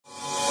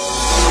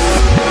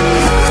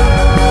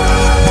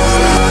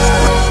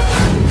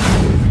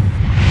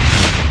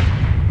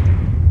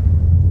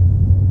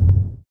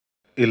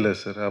இல்லை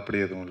சார், அப்படி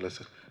எதுவும் இல்லை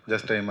சார்.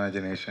 Just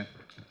imagination.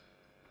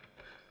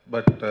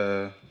 பட்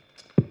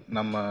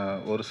நம்ம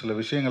ஒரு சில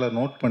விஷயங்களை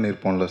நோட்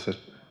பண்ணியிருப்போம்ல சார்,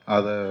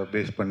 அதை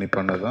பேஸ் பண்ணி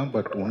பண்ணதான்.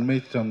 பட் உண்மை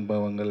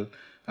சம்பவங்கள்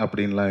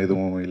அப்படின்லாம்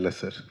எதுவும் இல்லை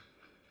சார்.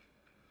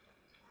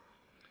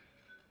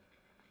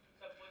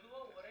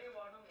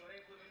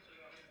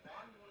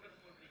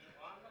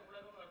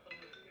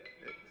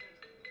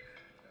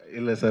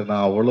 இல்லை சார்,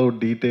 நான் அவ்வளோ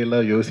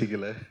டீட்டெயிலாக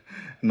யோசிக்கலை.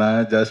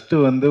 நான் ஜஸ்ட்டு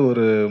வந்து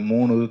ஒரு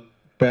 3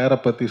 பேரை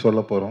பற்றி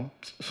சொல்ல போகிறோம்.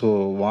 ஸோ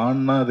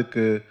வான்னா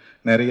அதுக்கு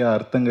நிறைய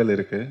அர்த்தங்கள்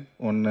இருக்குது.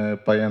 ஒன்று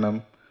பயணம்,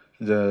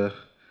 ஜ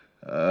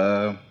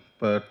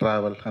இப்போ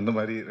ட்ராவல், அந்த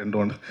மாதிரி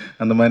 2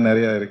 அந்த மாதிரி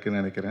நிறையா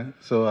இருக்குதுன்னு நினைக்கிறேன்.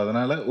 ஸோ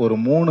அதனால் ஒரு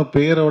 3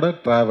 பேரோட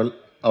ட்ராவல்,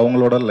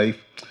 அவங்களோட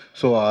லைஃப்,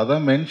 ஸோ அதை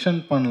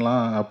மென்ஷன்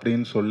பண்ணலாம்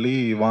அப்படின்னு சொல்லி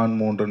வான்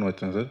மூன்றுன்னு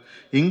வச்சேன் சார்.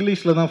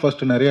 இங்கிலீஷில் தான்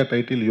ஃபஸ்ட்டு நிறையா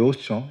டைட்டில்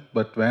யோசித்தோம்.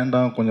 பட்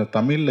வேண்டாம், கொஞ்சம்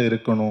தமிழில்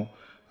இருக்கணும்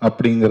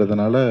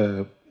அப்படிங்கிறதுனால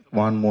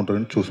வான்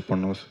மூன்றுன்னு சூஸ்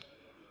பண்ணுவோம் சார்.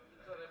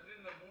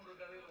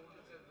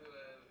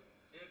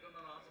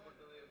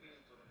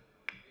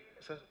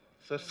 சார்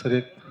சார் சரி.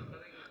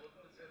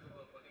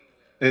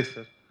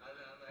 சார்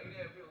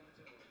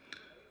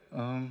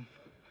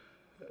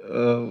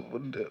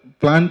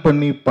பிளான்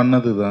பண்ணி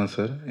பண்ணது தான்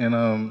சார்.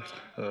 ஏன்னா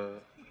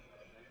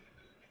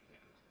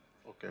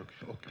ஓகே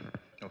ஓகே ஓகே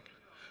ஓகே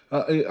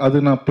அது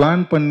நான்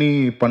பிளான் பண்ணி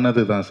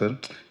பண்ணது தான் சார்.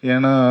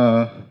 ஏன்னா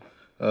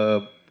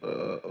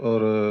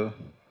ஒரு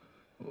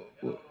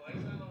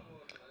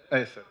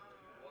சார்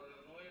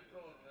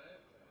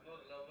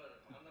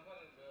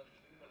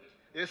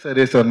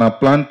சார் நான்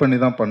பிளான் பண்ணி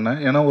தான் பண்ணேன்.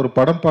 ஏன்னா ஒரு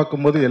படம்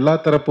பார்க்கும்போது எல்லா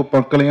தரப்பு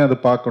மக்களையும் அது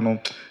பார்க்கணும்.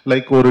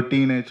 லைக் ஒரு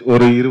டீனேஜ்,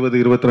 ஒரு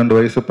 20-22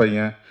 வயசு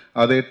பையன்,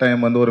 அதே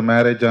டைம் வந்து ஒரு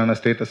மேரேஜ் ஆன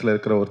ஸ்டேட்டஸில்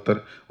இருக்கிற ஒருத்தர்,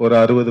 ஒரு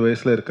 60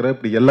 வயசில் இருக்கிற,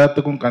 இப்படி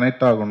எல்லாத்துக்கும்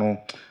கனெக்ட் ஆகணும்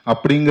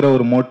அப்படிங்கிற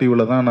ஒரு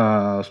மோட்டிவில் தான்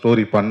நான்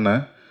ஸ்டோரி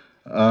பண்ணேன்.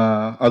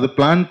 அது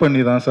பிளான்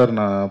பண்ணி தான் சார்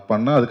நான்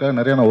பண்ணேன். அதுக்காக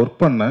நிறையா நான்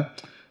ஒர்க் பண்ணேன்.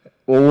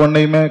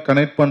 ஒவ்வொன்றையுமே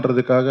கனெக்ட்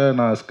பண்ணுறதுக்காக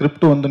நான்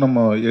ஸ்கிரிப்ட் வந்து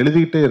நம்ம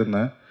எழுதிக்கிட்டே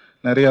இருந்தேன்.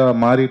 நிறையா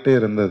மாறிட்டே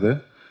இருந்தது.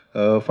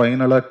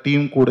 ஃபைனலாக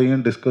டீம்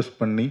கூடயும் டிஸ்கஸ்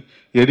பண்ணி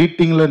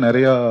எடிட்டிங்கில்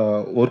நிறையா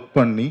ஒர்க்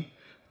பண்ணி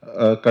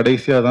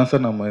கடைசியாக தான்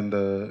சார் நம்ம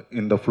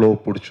இந்த ஃப்ளோ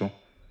பிடிச்சோம்.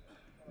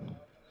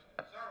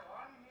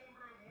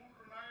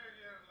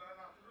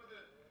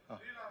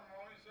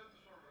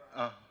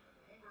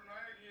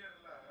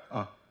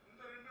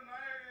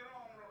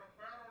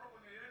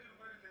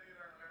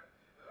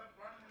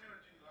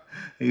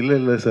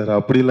 இல்லை சார்,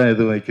 அப்படிலாம்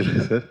எதுவும்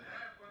வைக்கல சார்.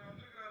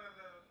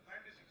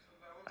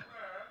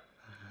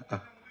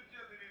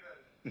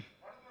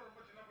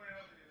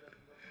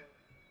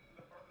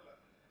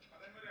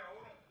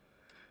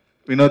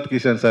 வினோத்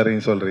கிஷன்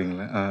சாரையும்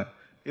சொல்கிறீங்களா?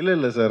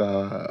 இல்லை சார்,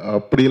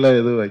 அப்படிலாம்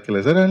எதுவும் வைக்கல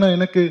சார். ஏன்னா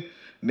எனக்கு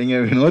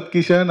நீங்கள் வினோத்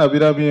கிஷன்,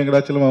 அபிராமி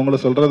வெங்கடாச்சலம் அவங்கள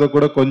சொல்கிறத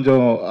கூட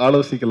கொஞ்சம்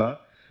ஆலோசிக்கலாம்.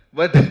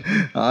 பட்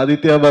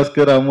ஆதித்யா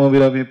பாஸ்கர்,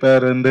 அபிராமி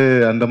பேர் வந்து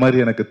அந்த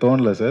மாதிரி எனக்கு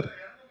தோணல சார்.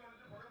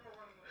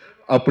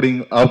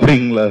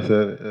 அப்படிங்களா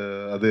சார்?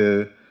 அது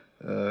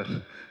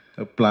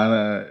பிளான்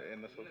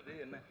என்ன சொல்றது?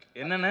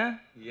 என்னண்ணே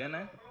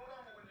ஏண்ணே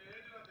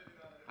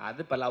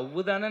அது இப்போ லவ்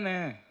தானே,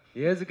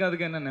 ஏஜுக்கு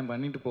அதுக்கு என்னண்ணே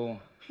பண்ணிட்டு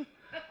போவோம்.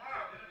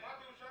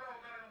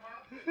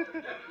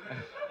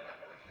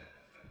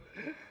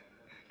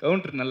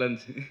 கவுண்டர் நல்லா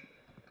இருந்துச்சு.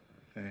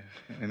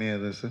 Any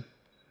other sir?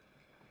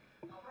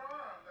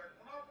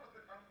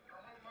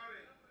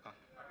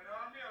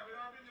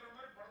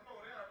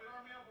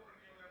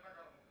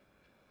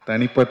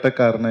 தனிப்பட்ட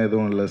காரணம்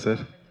எதுவும் இல்லை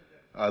சார்,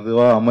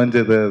 அதுவாக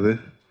அமைஞ்சது. அது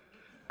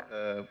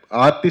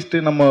ஆர்டிஸ்ட்டு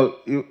நம்ம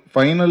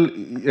ஃபைனல்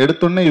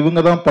எடுத்தோன்னே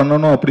இவங்க தான்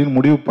பண்ணணும் அப்படின்னு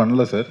முடிவு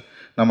பண்ணல சார்.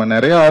 நம்ம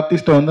நிறைய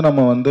ஆர்டிஸ்ட்டை வந்து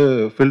நம்ம வந்து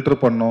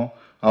ஃபில்டர் பண்ணோம்.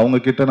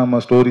 அவங்கக்கிட்ட நம்ம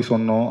ஸ்டோரி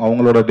சொன்னோம்,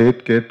 அவங்களோட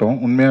டேட் கேட்டோம்,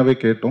 உண்மையாகவே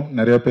கேட்டோம்,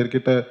 நிறையா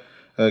பேர்கிட்ட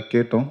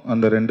கேட்டோம்.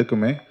 அந்த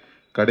 2க்குமே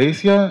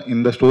கடைசியாக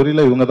இந்த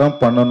ஸ்டோரியில் இவங்க தான்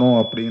பண்ணணும்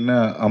அப்படின்னு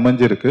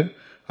அமைஞ்சிருக்கு.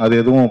 அது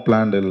எதுவும்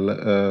பிளான் இல்லை,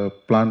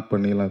 பிளான்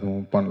பண்ணிலாம்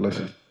எதுவும் பண்ணல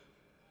சார்.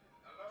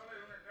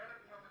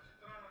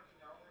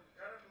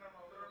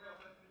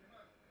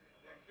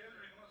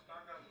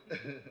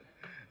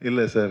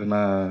 இல்லை சார்,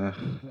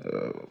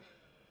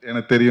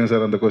 எனக்கு தெரியும்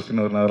சார் அந்த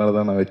கொஸ்டின் வரும், அதனால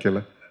தான் நான்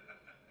வைக்கல.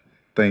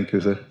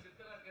 Thank you sir.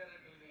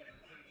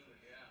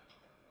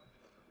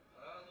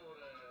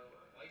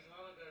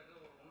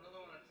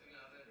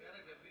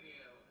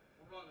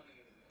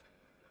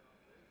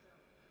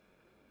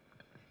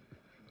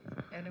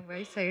 எனக்கு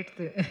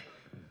வயசாயிடுது,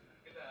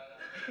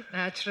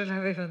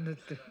 நேச்சுரலாகவே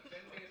வந்துடுது.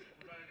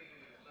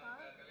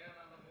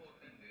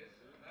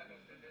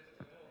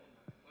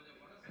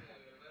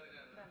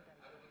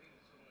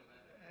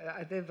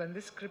 அது வந்து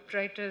ஸ்கிரிப்ட்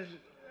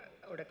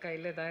ரைட்டரோட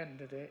கையில் தான்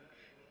இருந்தது.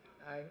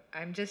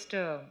 I'm just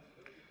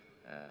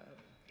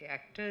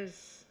actors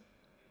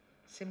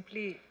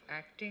simply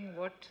acting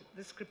what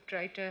the script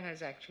writer has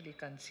actually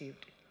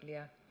conceived.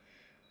 Yeah,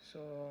 so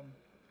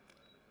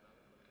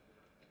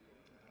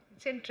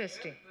it's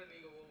interesting.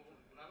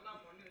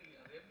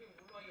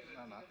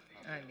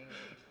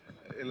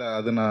 இல்லை,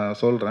 அது நான்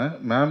சொல்கிறேன்.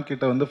 மேம்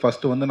கிட்ட வந்து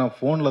ஃபஸ்ட்டு வந்து நான்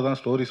ஃபோனில் தான்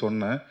ஸ்டோரி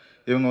சொன்னேன்.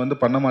 இவங்க வந்து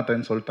பண்ண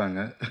மாட்டேன்னு சொல்லிட்டாங்க.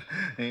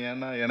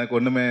 ஏன்னா எனக்கு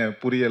ஒன்றுமே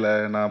புரியலை.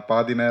 நான்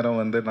பாதி நேரம்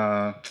வந்து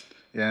நான்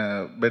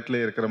என்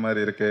பெட்லேயே இருக்கிற மாதிரி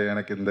இருக்கு,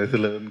 எனக்கு இந்த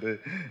இதில் வந்து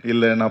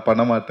இல்லை நான்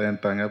பண்ண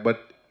மாட்டேன்ட்டாங்க.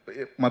 பட்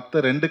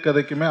மற்ற 2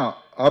 கதைக்குமே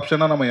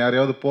ஆப்ஷனாக நம்ம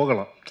யாரையாவது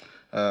போகலாம்.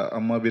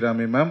 அம்மா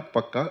அபிராமி மேம்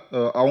பக்கா.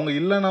 அவங்க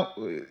இல்லைன்னா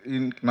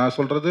நான்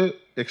சொல்கிறது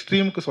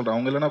எக்ஸ்ட்ரீமுக்கு சொல்கிறேன்,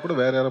 அவங்க இல்லைன்னா கூட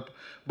வேறு யாரோ.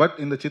 பட்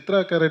இந்த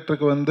சித்ரா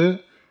கேரக்டருக்கு வந்து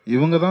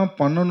இவங்க தான்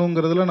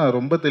பண்ணணுங்கிறதுல நான்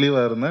ரொம்ப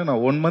தெளிவாக இருந்தேன்.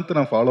 நான் 1 மந்த்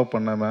நான் ஃபாலோ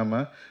பண்ணேன்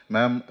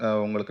மேம்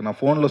உங்களுக்கு நான்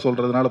ஃபோனில்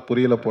சொல்கிறதுனால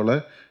புரியல போல்,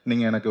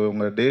 நீங்கள் எனக்கு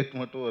உங்கள் டேட்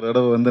மட்டும் ஒரு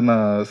தடவை வந்து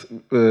நான்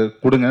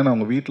கொடுங்க, நான்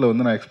உங்கள் வீட்டில்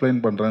வந்து நான்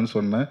எக்ஸ்பிளைன் பண்ணுறேன்னு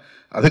சொன்னேன்.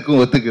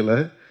 அதுக்கும் ஒத்துக்கலை.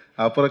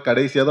 அப்புறம்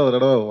கடைசியாக தான் ஒரு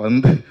தடவை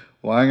வந்து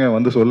வாங்க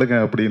வந்து சொல்லுங்க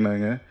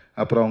அப்படின்னாங்க.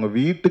 அப்புறம் அவங்க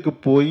வீட்டுக்கு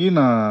போய்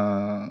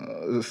நான்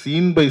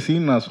சீன் பை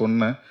சீன் நான்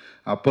சொன்னேன்.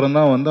 அப்புறம்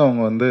தான் வந்து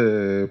அவங்க வந்து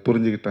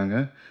புரிஞ்சுக்கிட்டாங்க.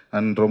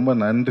 அண்ட் ரொம்ப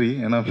நன்றி.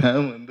 ஏன்னா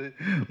மேம்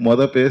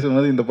வந்து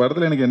பேசும்போது இந்த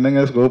படத்தில் எனக்கு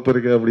என்னங்க ஸ்கோப்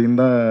இருக்குது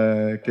அப்படின்னு தான்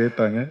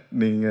கேட்டாங்க.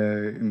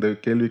 நீங்கள் இந்த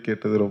கேள்வி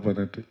கேட்டது ரொம்ப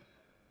நன்றி.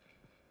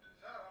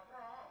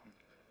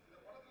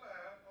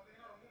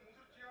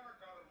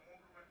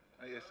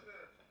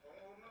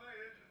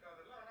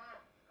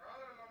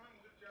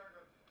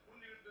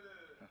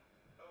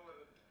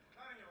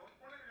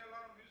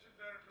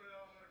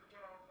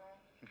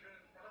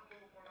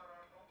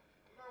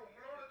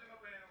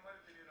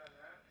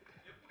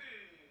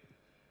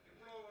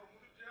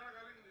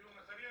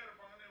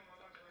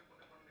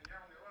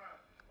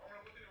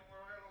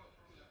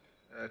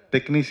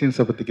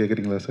 டெக்னீஷியன்ஸை பற்றி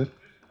கேட்குறீங்களா சார்?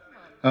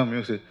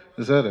 மியூசிக்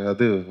சார்,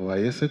 அது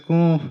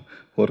வயசுக்கும்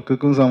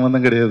ஒர்க்குக்கும்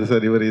சம்மந்தம் கிடையாது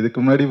சார். இதுக்கு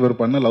முன்னாடி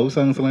பண்ண லவ்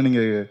சாங்ஸ்லாம்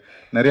நீங்கள்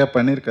நிறையா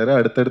பண்ணியிருக்காரு,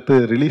 அடுத்தடுத்து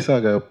ரிலீஸ்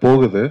ஆக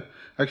போகுது.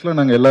 ஆக்சுவலாக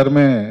நாங்கள்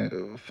எல்லாருமே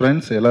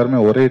ஃப்ரெண்ட்ஸ்,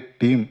 எல்லாருமே ஒரே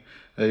team.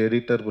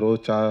 Editor bro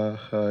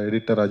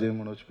editor Ajay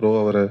Manoj bro,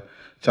 அவர்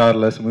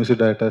சார்லஸ்,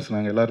 மியூசிக் டைரக்டர்ஸ்,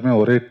 நாங்கள் எல்லாருமே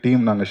ஒரே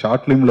டீம். நாங்கள்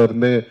ஷார்ட்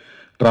ஃபிலிம்லேருந்தே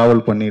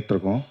ட்ராவல்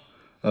பண்ணிகிட்ருக்கோம்.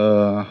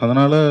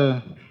 அதனால்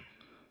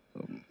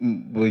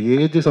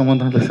ஏஜ்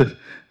சம்மந்தம் இல்லை சார்,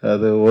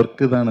 அது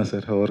ஒர்க்கு தானே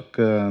சார்.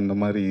 ஒர்க்கு அந்த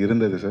மாதிரி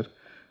இருந்தது சார்.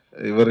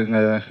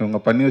 இவங்க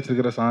பண்ணி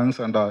வச்சுருக்கிற சாங்ஸ்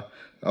அண்ட்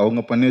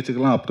அவங்க பண்ணி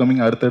வச்சுக்கலாம்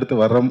அப்கமிங் அடுத்தடுத்து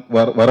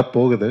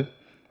வரப்போகுது.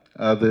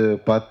 அது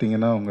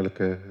பார்த்தீங்கன்னா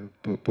உங்களுக்கு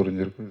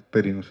புரிஞ்சிருக்கும்,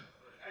 தெரியும் சார்.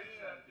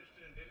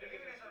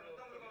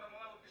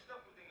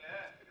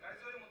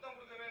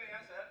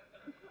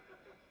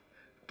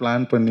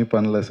 பிளான் பண்ணி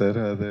பண்ணல சார்,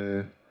 அது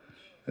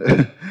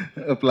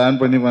பிளான்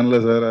பண்ணி பண்ணல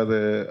சார். அது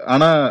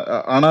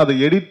ஆனால் அதை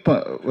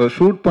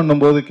ஷூட்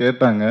பண்ணும்போது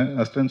கேட்டாங்க,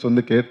 அசிஸ்டன்ஸ்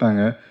வந்து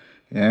கேட்டாங்க,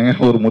 ஏங்க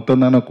ஒரு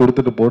முத்தம் தானே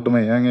கொடுத்துட்டு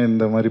போட்டுமே, ஏங்க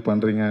இந்த மாதிரி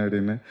பண்ணுறீங்க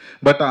அப்படின்னு.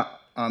 பட்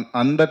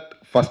அந்த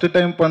ஃபஸ்ட்டு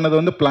டைம் பண்ணது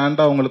வந்து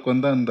பிளான்டாக அவங்களுக்கு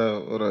வந்து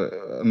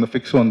அந்த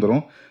ஃபிக்ஸ்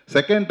வந்துடும்.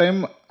 செகண்ட் டைம்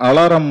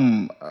அலாரம்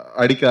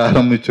அடிக்க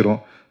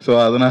ஆரம்பிச்சிரும். ஸோ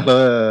அதனால்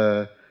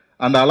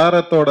அந்த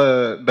அலாரத்தோட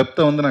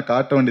டெப்த்தை வந்து நான்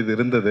காட்ட வேண்டியது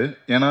இருந்தது.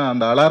 ஏன்னா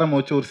அந்த அலாரம்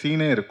வச்சு ஒரு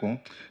சீனே இருக்கும்,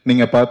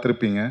 நீங்கள்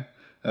பார்த்துருப்பீங்க.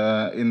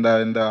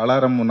 இந்த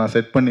அலாரம் நான்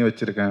செட் பண்ணி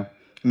வச்சுருக்கேன்,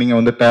 நீங்கள்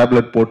வந்து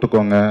டேப்லெட்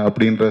போட்டுக்கோங்க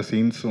அப்படின்ற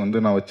சீன்ஸ் வந்து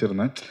நான்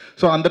வச்சுருந்தேன்.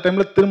 ஸோ அந்த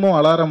டைமில் திரும்பவும்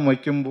அலாரம்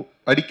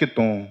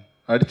அடிக்கட்டும்,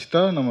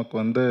 அடிச்சிட்டா நமக்கு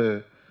வந்து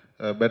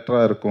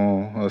பெட்டராக இருக்கும்,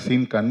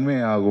 சீன் கன்வே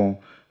ஆகும்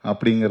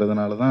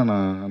அப்படிங்கிறதுனால தான்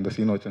நான் அந்த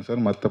சீன் வச்சேன்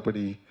சார்.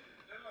 மற்றபடி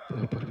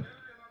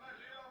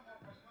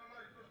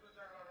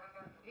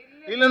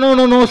இல்லை,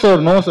 நோ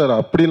சார், நோ சார்,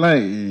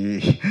 அப்படிலாம்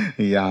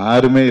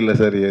யாருமே இல்லை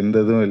சார், எந்த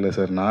இதுவும் இல்லை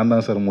சார். நான்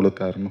தான் சார் முழு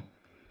காரணம்.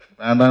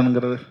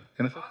 வேண்டானுங்கிறது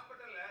என்ன சார்?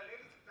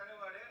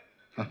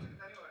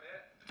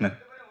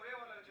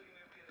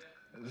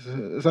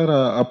 சார்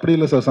அப்படி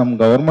இல்லை sir. Some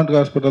government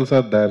hospitals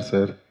R தேர்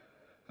sir,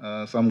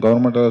 some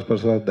government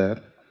hospitals R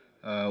தேர்.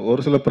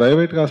 ஒரு சில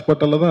ப்ரைவேட்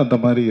ஹாஸ்பிட்டலில் தான் அந்த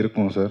மாதிரி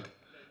இருக்கும் சார்.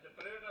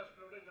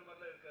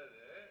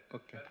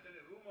 Okay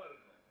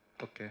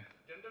okay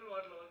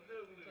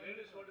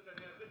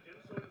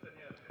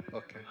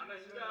okay.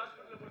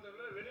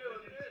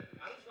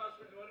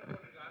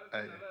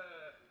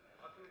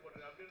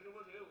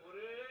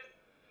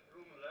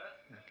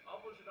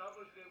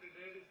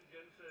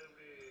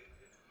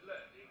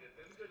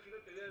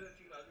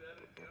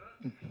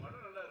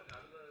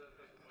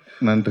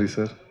 நன்றி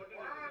சார்.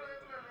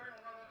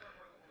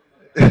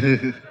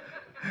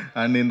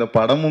 அண்ட் இந்த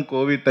படமும்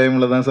கோவிட்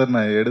டைமில் தான் சார்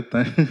நான்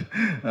எடுத்தேன்,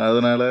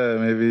 அதனால்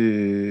மேபி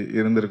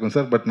இருந்திருக்கும்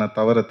சார். பட் நான்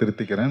தவறை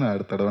திருத்திக்கிறேன், நான்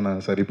அடுத்த தடவை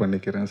நான் சரி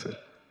பண்ணிக்கிறேன் சார்.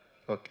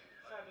 ஓகே.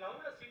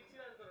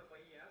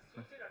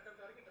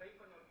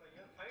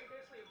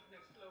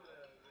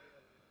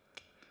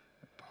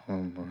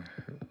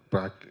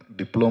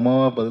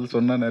 டிப்ளமோவாக பதில்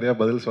சொன்னால் நிறையா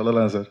பதில்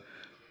சொல்லலாம் சார்.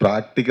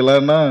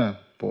 ப்ராக்டிக்கலானா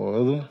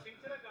போதும்.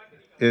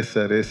 Yes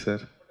sir, yes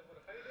sir,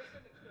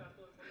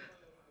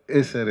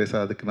 yes sir, S.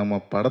 அதுக்கு நம்ம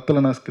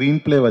படத்தில் நான் ஸ்க்ரீன்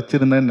பிளே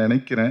வச்சுருந்தேன்னு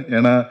நினைக்கிறேன்.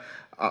 ஏன்னா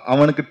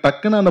அவனுக்கு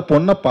டக்குன்னு அந்த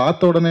பொண்ணை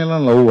பார்த்த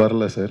உடனேலாம் லவ்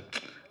வரல சார்.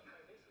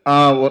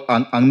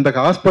 அந்த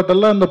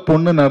ஹாஸ்பிட்டலில் அந்த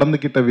பொண்ணு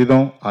நடந்துக்கிட்ட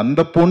விதம்,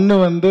 அந்த பொண்ணு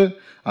வந்து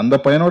அந்த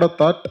பையனோட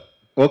தாட்,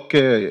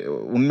 ஓகே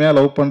உண்மையாக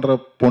லவ் பண்ணுற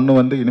பொண்ணு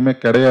வந்து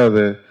இனிமேல்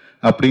கிடையாது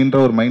அப்படின்ற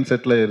ஒரு மைண்ட்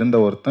செட்டில் இருந்த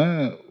ஒருத்தன்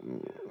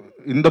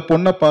இந்த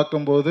பொண்ணை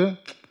பார்க்கும்போது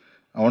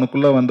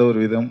அவனுக்குள்ளே வந்த ஒரு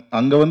விதம்,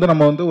 அங்கே வந்து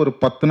நம்ம வந்து ஒரு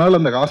 10 நாள்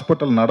அந்த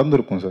ஹாஸ்பிட்டல்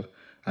நடந்திருக்கும் சார்.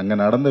 அங்கே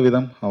நடந்த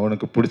விதம்,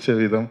 அவனுக்கு பிடிச்ச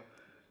விதம்,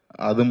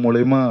 அது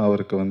மூலயமா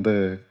அவருக்கு வந்து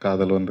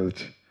காதல்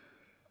வந்துடுச்சு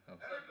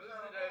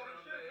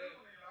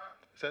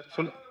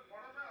sir.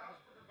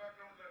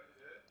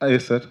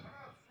 Yes sir.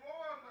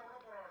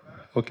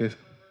 Okay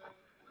sir.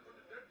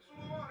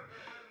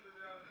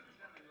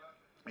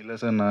 இல்லை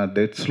சார், நான்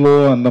டெட் ஸ்லோ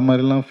அந்த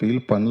மாதிரிலாம்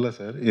ஃபீல் பண்ணல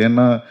சார்.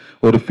 ஏன்னா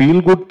ஒரு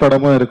ஃபீல் குட்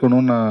படமாக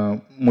இருக்கணும்னு நான்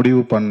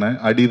முடிவு பண்ணேன்.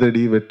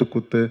 அடிதடி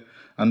வெட்டுக்குத்து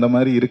அந்த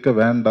மாதிரி இருக்க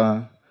வேண்டாம்,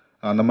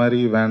 அந்த மாதிரி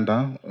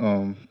வேண்டாம்.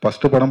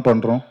 ஃபஸ்ட்டு படம்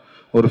பண்ணுறோம்,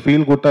 ஒரு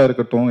ஃபீல் குட்டாக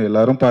இருக்கட்டும்,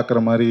 எல்லாரும் பார்க்குற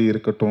மாதிரி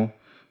இருக்கட்டும்.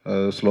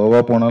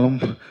 ஸ்லோவாக போனாலும்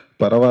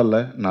பரவாயில்ல,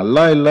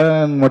 நல்லா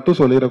இல்லைன்னு மட்டும்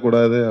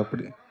சொல்லிடக்கூடாது.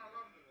 அப்படி.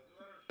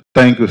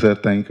 Thank you sir,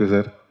 thank you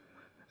sir.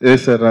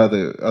 Yes sir,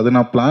 அது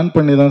நான் பிளான்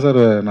பண்ணி தான்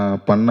சார்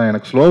நான் பண்ணேன்.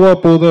 எனக்கு ஸ்லோவாக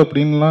போகுது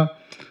அப்படின்லாம்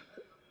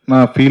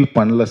நான் ஃபீல்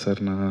பண்ணல சார்,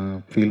 நான்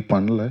ஃபீல்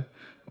பண்ணல.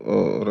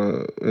 ஒரு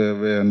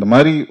அந்த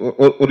மாதிரி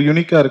ஒரு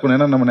யூனிக்காக இருக்கணும்.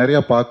 ஏன்னா நம்ம நிறையா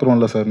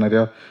பார்க்குறோம்ல சார்,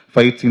 நிறையா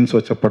ஃபைட் சீன்ஸ்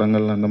வச்ச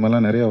படங்கள் அந்த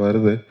மாதிரிலாம் நிறையா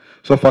வருது.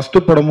 ஸோ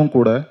ஃபஸ்ட்டு படமும்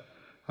கூட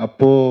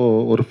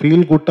அப்போது ஒரு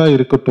ஃபீல் குட்டாக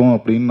இருக்கட்டும்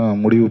அப்படின்னு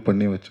நான் முடிவு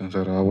பண்ணி வச்சேன்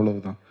சார்,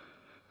 அவ்வளவுதான்.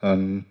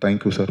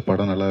 தேங்க்யூ சார்,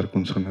 படம் நல்லா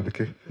இருக்குன்னு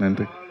சொன்னதுக்கு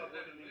நன்றி.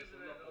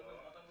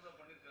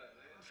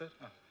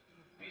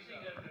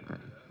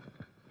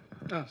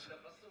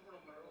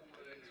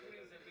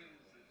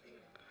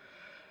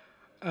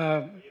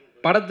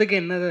 படத்துக்கு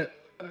என்னது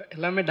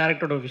எல்லாமே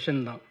டேரக்டரோட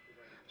விஷன் தான்.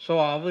 ஸோ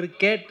அவர்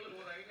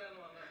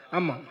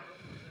ஆமாம்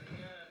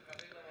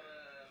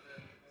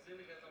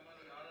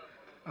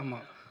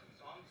ஆமாம்.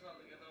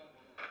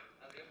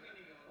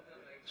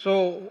 ஸோ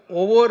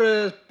ஒவ்வொரு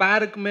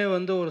பேருக்குமே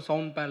வந்து ஒரு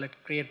சவுண்ட் பேலட்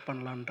க்ரியேட்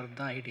பண்ணலான்றது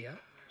தான் ஐடியா.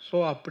 ஸோ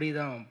அப்படி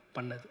தான்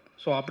பண்ணது.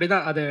 ஸோ அப்படி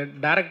தான் அது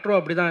டேரக்டரும்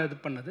அப்படி தான் இது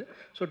பண்ணது.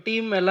 ஸோ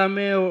டீம்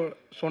எல்லாமே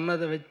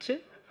சொன்னதை வச்சு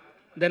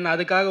தென்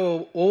அதுக்காக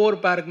ஒவ்வொரு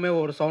பேருக்குமே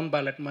ஒரு சவுண்ட்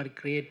பேலட் மாதிரி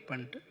க்ரியேட்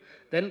பண்ணிட்டு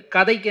தென்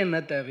கதைக்கு என்ன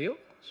தேவையோ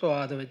ஸோ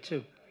அதை வச்சு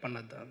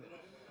பண்ணது தான் அது.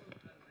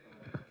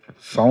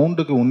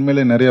 சவுண்டுக்கு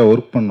உண்மையிலே நிறையா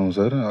ஒர்க் பண்ணோம்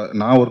சார்.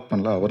 நான் ஒர்க்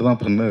பண்ணல, அவர்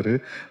தான் பண்ணார்.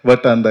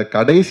 பட் அந்த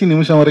கடைசி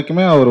நிமிஷம்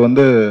வரைக்குமே அவர்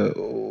வந்து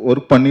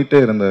ஒர்க் பண்ணிகிட்டே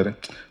இருந்தார்.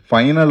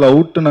 ஃபைனல்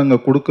அவுட்டு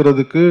நாங்கள்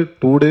கொடுக்கறதுக்கு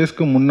 2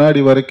 டேஸ்க்கு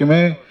முன்னாடி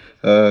வரைக்குமே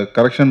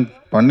கரெக்ஷன்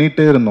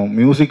பண்ணிகிட்டே இருந்தோம்.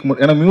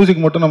 ஏன்னா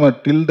மியூசிக் மட்டும் நம்ம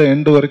டில் த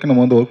எண்டு வரைக்கும்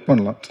நம்ம வந்து ஒர்க்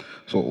பண்ணலாம்.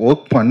 ஸோ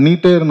ஒர்க்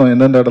பண்ணிகிட்டே இருந்தோம்,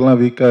 எந்தெந்த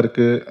இடம்லாம் வீக்காக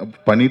இருக்குது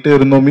பண்ணிகிட்டே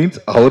இருந்தோம். மீன்ஸ்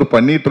அவர்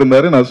பண்ணிகிட்டு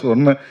இருந்தார், நான்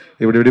சொன்னேன்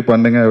இப்படி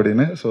பண்ணுங்க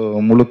அப்படின்னு. ஸோ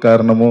முழு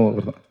காரணமும்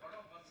அவர் தான்.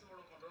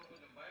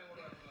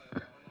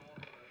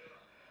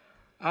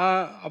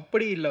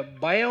 அப்படி இல்லை,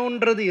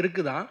 பயம்ன்றது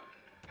இருக்குதான்.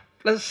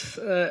 ப்ளஸ்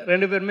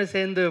 2 பேருமே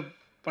சேர்ந்து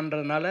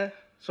பண்ணுறதுனால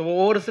ஸோ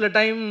ஒரு சில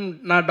டைம்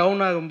நான்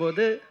டவுன்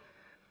ஆகும்போது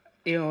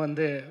இவன்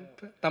வந்து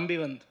தம்பி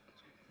வந்து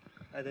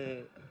அது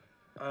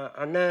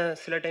அண்ணன்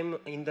சில டைம்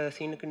இந்த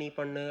சீனுக்கு நீ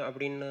பண்ணு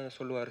அப்படின்னு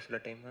சொல்லுவார் சில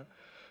டைமு.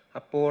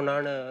 அப்போது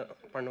நான்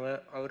பண்ணுவேன்,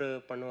 அவர்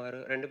பண்ணுவார்,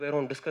 2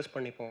 பேரும் டிஸ்கஸ்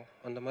பண்ணிப்போம்.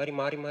 அந்த மாதிரி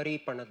மாறி மாறி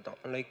பண்ணது தான்.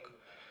 லைக்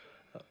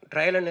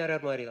ட்ரையல் அண்ட்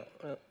எரர் மாதிரி தான்.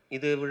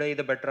 இது விட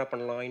இதை பெட்டராக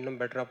பண்ணலாம், இன்னும்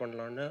பெட்டராக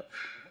பண்ணலான்னு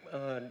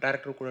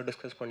டைரக்டர் கூட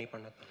டிஸ்கஸ் பண்ணி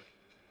பண்ணது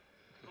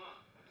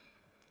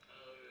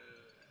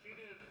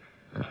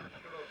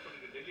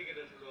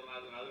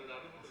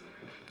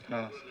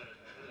தான்.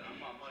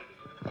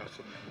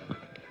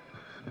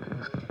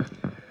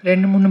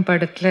 ரெண்டு மூணு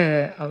படத்தில்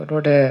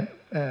அவரோட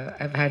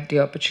I've had the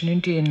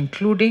opportunity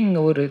including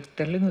ஒரு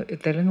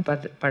தெலுங்கு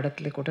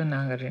படத்தில் கூட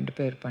நாங்கள் 2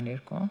 பேர்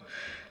பண்ணியிருக்கோம்.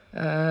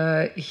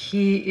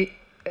 He,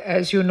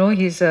 as you know,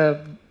 he's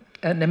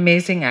an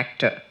amazing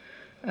actor.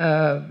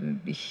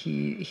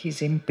 He's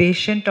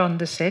impatient on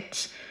the sets.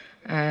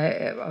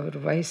 அவர்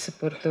வயசு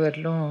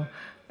பொறுத்தவரையிலும்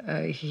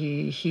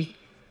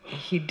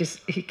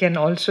he can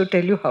also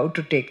tell you how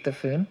to take the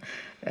film.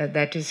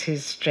 That is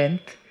his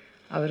strength.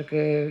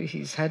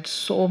 He's had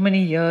so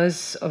many years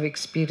of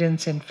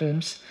experience in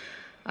films.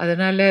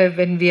 அதனால்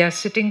when we are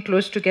sitting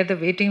close together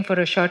waiting for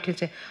a shot, he'll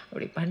say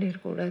அப்படி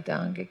பண்ணிருக்கூடாது,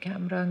 அங்கே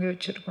camera அங்கே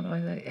வச்சுருக்கணும்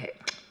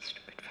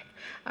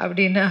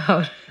அப்படின்னு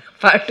அவர்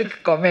பாட்டுக்கு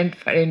comment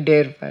பண்ணிகிட்டே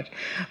இருப்பார்.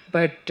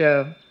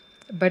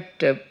 But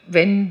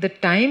when the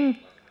time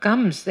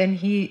comes, then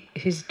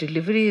his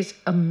delivery is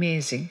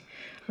amazing.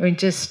 I mean,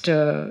 just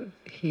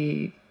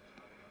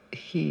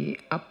he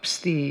ups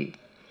the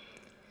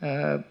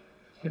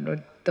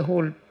the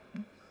whole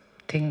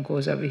thing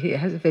goes away. He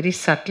has very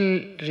subtle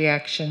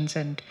reactions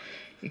and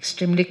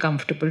extremely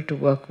comfortable to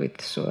work with.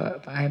 So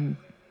I'm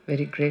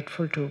very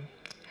grateful to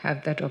have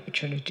that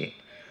opportunity.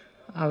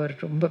 அவர்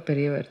ரொம்ப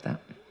பெரியவர்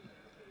தான்.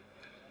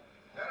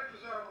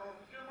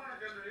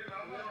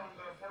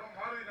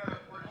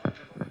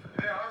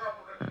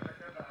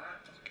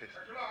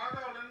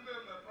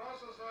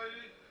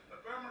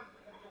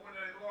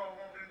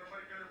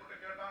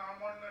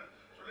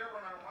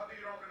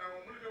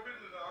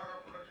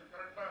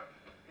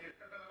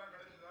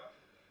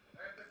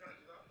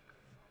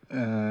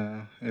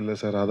 இல்லை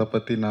sir, அதை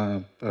பற்றி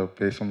நான்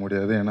பேச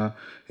முடியாது. ஏன்னா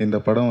இந்த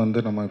படம் வந்து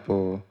நம்ம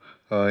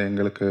இப்போது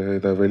எங்களுக்கு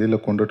இதை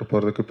வெளியில் கொண்டுட்டு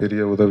போகிறதுக்கு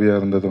பெரிய உதவியாக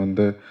இருந்தது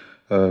வந்து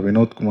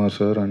வினோத்குமார்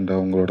சார் அண்ட்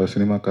அவங்களோட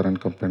சினிமாக்காரன்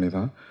கம்பெனி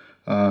தான்.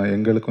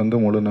 எங்களுக்கு வந்து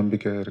முழு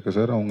நம்பிக்கை இருக்குது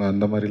சார். அவங்க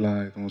அந்த மாதிரிலாம்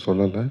எதுவும்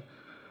சொல்லலை.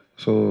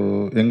 ஸோ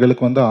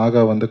எங்களுக்கு வந்து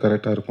ஆகா வந்து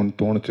கரெக்டாக இருக்கும்னு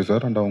தோணுச்சு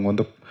சார். அண்ட் அவங்க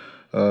வந்து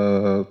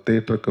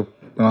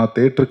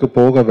தேட்டருக்கு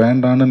போக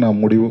வேண்டான்னு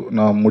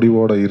நான்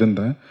முடிவோடு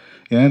இருந்தேன்.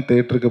 ஏன்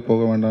தேட்டருக்கு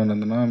போக வேண்டாம்னு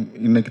இருந்தேன்னா,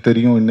 இன்றைக்கி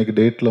தெரியும், இன்றைக்கி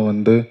டேட்டில்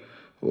வந்து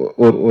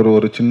ஒரு ஒரு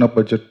ஒரு சின்ன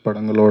பட்ஜெட்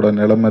படங்களோட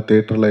நிலைமை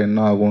தேட்டரில் என்ன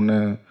ஆகும்னு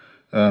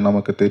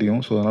நமக்கு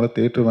தெரியும். ஸோ அதனால்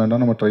தேட்டர்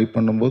வேண்டாம் நம்ம ட்ரை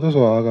பண்ணும்போது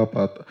ஸோ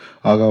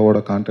ஆகாவோட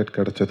கான்டாக்ட்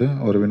கிடச்சது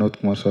ஒரு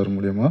வினோத்குமார் சார்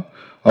மூலிமா.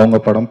 அவங்க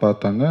படம்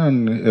பார்த்தாங்க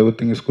and every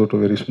thing is go to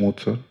very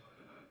smooth sir.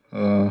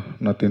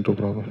 Nothing to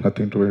problem,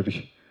 nothing to very.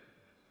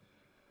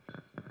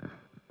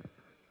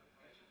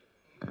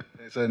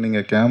 Sir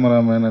நீங்கள்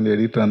கேமராமேன் அண்ட்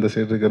எடிட்டர் அந்த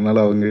சைடு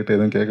இருக்கிறதுனால அவங்ககிட்ட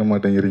எதுவும் கேட்க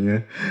மாட்டேங்கிறீங்க.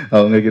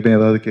 அவங்ககிட்ட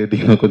ஏதாவது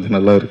கேட்டிங்கன்னா கொஞ்சம்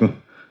நல்லாயிருக்கும்.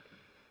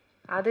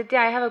 Aditya,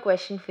 I have a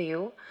question for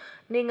you.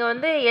 நீங்கள்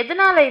வந்து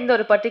எதனால் இந்த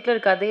ஒரு பர்டிகுலர்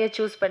கதையை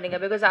சூஸ் பண்ணீங்க?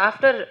 பிகாஸ்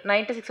ஆஃப்டர்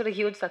 96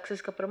 ஹியூஜ்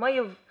சக்ஸஸ்க்கு அப்புறமா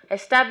யூ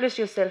எஸ்டாப்ளிஷ்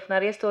யூர் செல்ஃப்,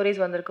 நிறைய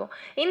ஸ்டோரிஸ் வந்திருக்கும்.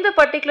 இந்த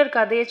பர்டிகுலர்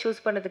கதையை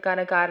சூஸ்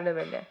பண்ணதுக்கான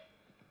காரணம் என்ன?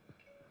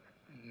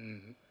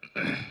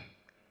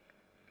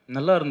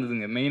 நல்லா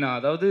இருந்ததுங்க மெயினாக.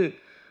 அதாவது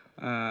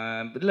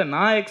இல்லை,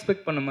 நான்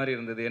எக்ஸ்பெக்ட் பண்ண மாதிரி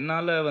இருந்தது.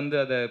 என்னால் வந்து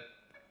அதை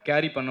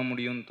கேரி பண்ண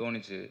முடியும்னு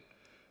தோணுச்சு.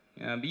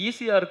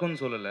 ஈஸியாக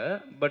இருக்கும்னு சொல்லலை,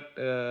 பட்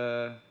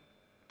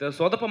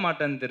சொதப்ப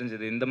மாட்டேன்னு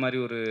தெரிஞ்சது இந்த மாதிரி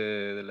ஒரு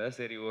இதில்.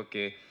 சரி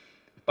ஓகே,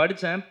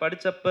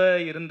 படித்தப்ப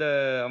இருந்த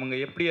அவங்க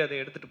எப்படி அதை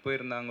எடுத்துகிட்டு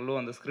போயிருந்தாங்களோ,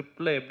 அந்த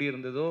ஸ்கிரிப்டில் எப்படி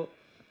இருந்ததோ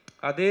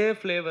அதே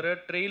ஃப்ளேவரை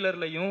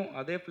ட்ரெய்லர்லையும்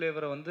அதே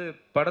ஃப்ளேவரை வந்து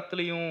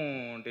படத்துலையும்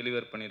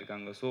டெலிவர்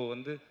பண்ணியிருக்காங்க. ஸோ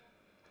வந்து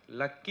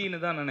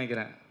லக்கின்னு தான்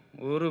நினைக்கிறேன்.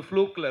 ஒரு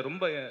ஃப்ளூக்கில்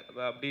ரொம்ப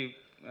அப்படி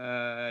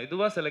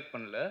இதுவாக செலக்ட்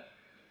பண்ணல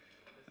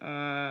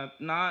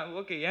நான்.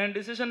 ஓகே, என்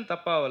டிசிஷன்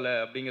தப்பாகலை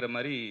அப்படிங்கிற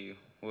மாதிரி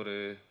ஒரு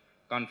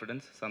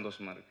கான்ஃபிடென்ஸ்,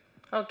 சந்தோஷமாக இருக்குது.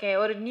 ஓகே,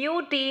 ஒரு நியூ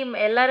டீம்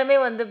எல்லாருமே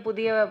வந்து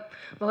புதிய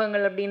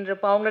முகங்கள்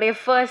அப்படின்றப்போ, அவங்களுடைய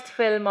ஃபர்ஸ்ட்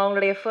ஃபில்ம்,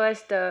 அவங்களுடைய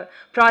ஃபர்ஸ்ட்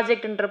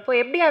ப்ராஜெக்ட்ன்றப்போ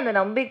எப்படி அந்த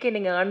நம்பிக்கை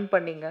நீங்கள் ஏர்ன்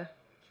பண்ணீங்க?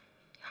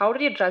 How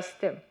did you trust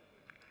them?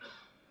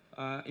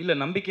 இல்லை,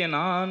 நம்பிக்கையை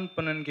நான் ஏர்ன்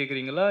பண்ணேன்னு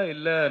கேட்குறீங்களா?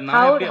 இல்லை,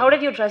 how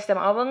did you trust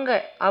them?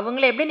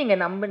 அவங்கள எப்படி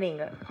நீங்கள்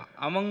நம்புனீங்க?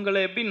 அவங்கள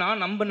எப்படி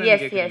நான்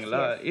நம்பினேன்னு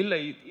கேட்குறீங்களா? இல்லை,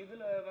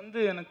 இதில் வந்து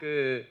எனக்கு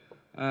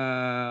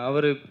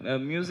அவர்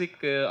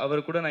மியூசிக், அவர்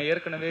கூட நான்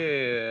ஏற்கனவே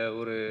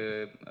ஒரு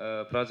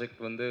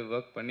ப்ராஜெக்ட் வந்து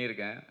ஒர்க்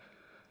பண்ணியிருக்கேன்.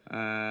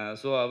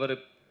 ஸோ அவர்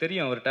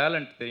தெரியும், அவர்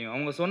டேலண்ட் தெரியும்.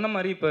 அவங்க சொன்ன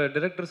மாதிரி, இப்போ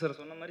டிரெக்டர் சார்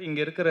சொன்ன மாதிரி,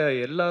 இங்கே இருக்கிற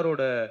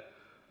எல்லாரோட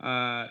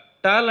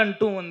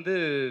டேலண்ட்டும் வந்து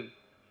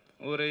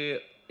ஒரு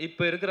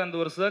இப்போ இருக்கிற அந்த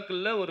ஒரு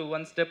சர்க்கிளில் ஒரு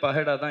ஒன் ஸ்டெப்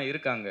அஹெடாக தான்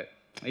இருக்காங்க.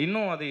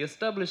 இன்னும் அது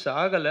எஸ்டாப்ளிஷ்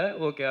ஆகலை.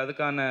 ஓகே,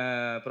 அதுக்கான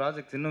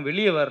ப்ராஜெக்ட்ஸ் இன்னும்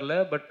வெளியே வரல.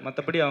 பட்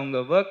மற்றபடி அவங்க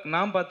ஒர்க்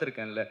நான்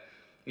பார்த்துருக்கேன்ல,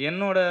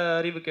 என்னோட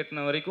அறிவு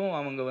கெட்டின வரைக்கும்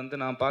அவங்க வந்து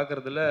நான்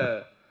பார்க்குறதுல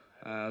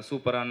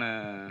சூப்பரான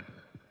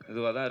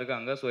இதுவாக தான்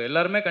இருக்காங்க. ஸோ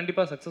எல்லாருமே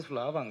கண்டிப்பாக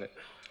சக்ஸஸ்ஃபுல் ஆவாங்க,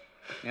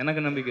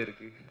 எனக்கு நம்பிக்கை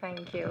இருக்குது.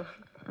 தேங்க்யூ.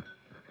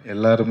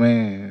 எல்லாருமே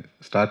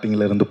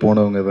ஸ்டார்டிங்கில் இருந்து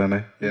போனவங்க தானே,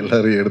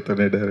 எல்லாரும்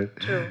எடுத்தோடனே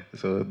direct.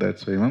 So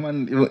that's why ma'am.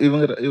 And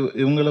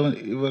இவங்களை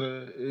இவர்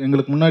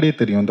எங்களுக்கு முன்னாடியே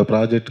தெரியும், இந்த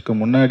ப்ராஜெக்டுக்கு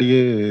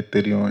முன்னாடியே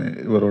தெரியும்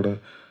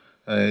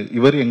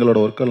இவர் எங்களோட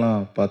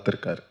ஒர்க்கெல்லாம்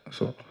பார்த்துருக்காரு.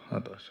 ஸோ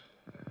அதான்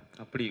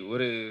அப்படி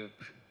ஒரு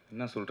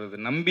என்ன சொல்கிறது,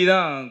 நம்பி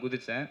தான்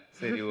குதித்தேன்.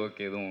 சரி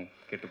ஓகே, எதுவும்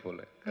கெட்டு போகல,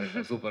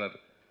 சூப்பராக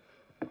இருக்கு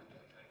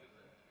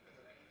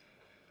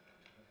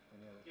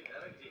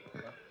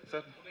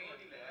சார்.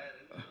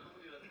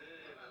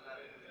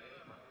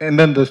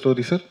 எந்தெந்த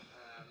ஸ்டோரி சார்?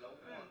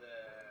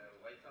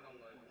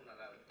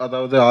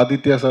 அதாவது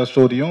ஆதித்யா சார்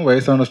ஸ்டோரியும்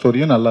வயசான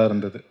ஸ்டோரியும் நல்லா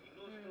இருந்தது.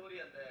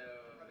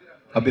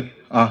 அப்படி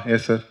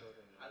எஸ் சார்.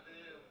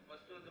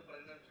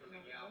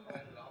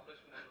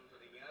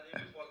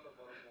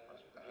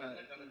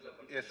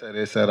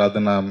 எஸ் சார், அது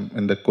நான்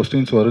இந்த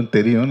கொஸ்டின்ஸ் வரும்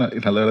தெரியும்,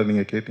 நல்லா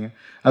நீங்கள் கேட்டீங்க.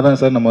 அதான்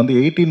சார், நம்ம வந்து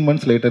 18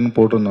 months லேட்டர்னு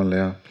போட்டிருந்தோம்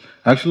இல்லையா.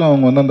 ஆக்சுவலாக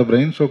அவங்க வந்து அந்த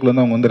பிரெயின்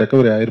ஸ்ட்ரோக்லேருந்து அவங்க வந்து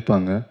ரெக்கவரி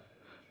ஆகிருப்பாங்க.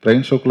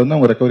 பிரெயின் ஸ்ட்ரோக்லேருந்து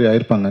அவங்க ரெக்கவரி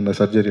ஆகிருப்பாங்க அந்த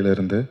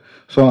சர்ஜரியிலேருந்து.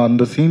 ஸோ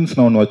அந்த சீன்ஸ்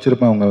நான் ஒன்று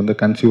வச்சுருப்பேன், அவங்க வந்து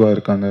கன்சீவாக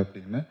இருக்காங்க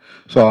அப்படின்னு.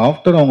 ஸோ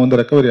ஆஃப்டர் அவங்க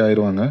வந்து ரெக்கவரி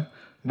ஆயிடுவாங்க.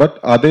 பட்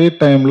அதே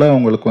டைமில்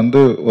அவங்களுக்கு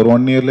வந்து ஒரு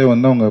 1 yearலேயே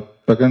வந்து அவங்க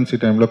ப்ரெக்னன்சி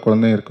டைமில்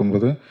குழந்தைங்க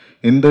இருக்கும்போது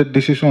இந்த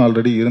டிசிஷன்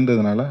ஆல்ரெடி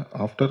இருந்ததுனால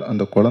ஆஃப்டர்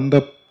அந்த குழந்தை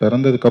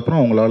பிறந்ததுக்கப்புறம்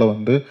அவங்களால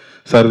வந்து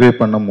சர்வே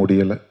பண்ண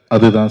முடியலை.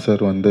 அதுதான்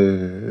சார் வந்து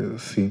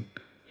சீன்.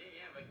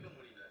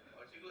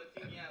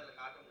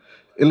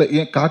 இல்லை,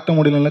 ஏன் காட்ட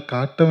முடியல?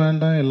 காட்ட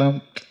வேண்டாம், எல்லாம்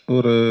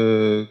ஒரு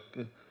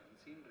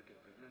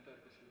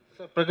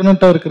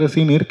ப்ரெக்னெண்ட்டாக இருக்கிற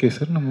சீன் இருக்கே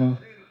சார். நம்ம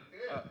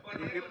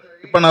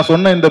இப்போ நான்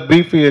சொன்ன இந்த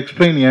ப்ரீஃப்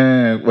எக்ஸ்பிளைன் ஏன்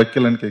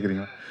வைக்கலன்னு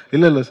கேட்குறீங்க?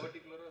 இல்லை சார்,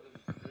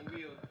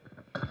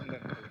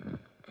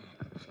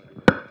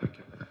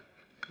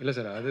 இல்லை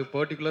சார், அது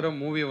பர்டிகுலராக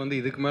மூவியை வந்து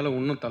இதுக்கு மேலே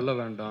இன்னும் தள்ள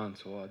வேண்டாம்.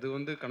 ஸோ அது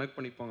வந்து கனெக்ட்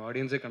பண்ணிப்பாங்க,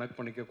 ஆடியன்ஸே கனெக்ட்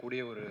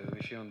பண்ணிக்கக்கூடிய ஒரு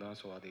விஷயம் தான்.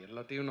 ஸோ அது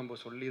எல்லாத்தையும் நம்ம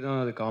சொல்லி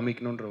தான் அது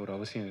காமிக்கணுன்ற ஒரு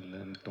அவசியம்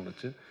இல்லைன்னு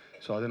தோணுச்சு.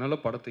 ஸோ அதனால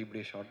படத்தை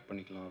இப்படியே ஷார்ட்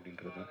பண்ணிக்கலாம்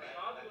அப்படின்றது.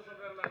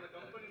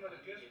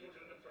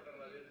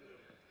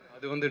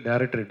 அது வந்து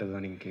டேரக்டர்கிட்ட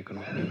தான் நீங்கள்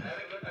கேட்கணும்.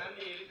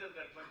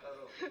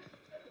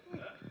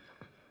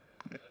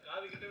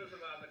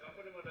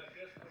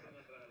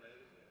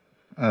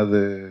 அது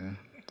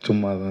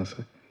சும்மா தான்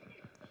சார்.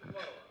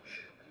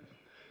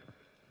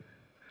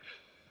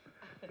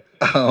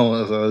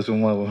 ஆமாம் சார், அது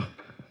சும்மா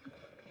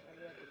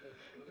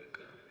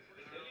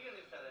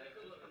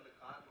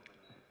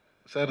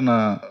சார்.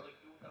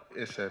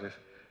 எஸ் சார்,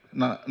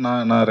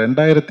 நான்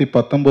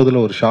 2019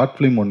 ஒரு ஷார்ட்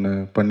ஃபிலிம் ஒன்று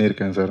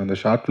பண்ணியிருக்கேன் சார். அந்த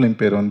ஷார்ட் ஃபிலிம்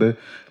பேர் வந்து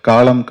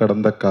காலம்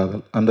கடந்த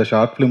காதல். அந்த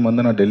ஷார்ட் ஃபிலிம்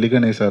வந்து நான் டெல்லி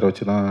கணேஷ் சார்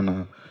வச்சு தான்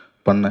நான்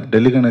பண்ணேன்.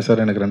 டெல்லி கணேஷ்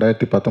சார் எனக்கு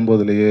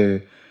 2019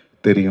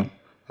 தெரியும்.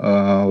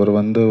 அவர்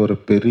வந்து ஒரு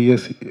பெரிய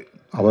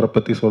அவரை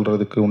பற்றி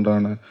சொல்கிறதுக்கு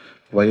உண்டான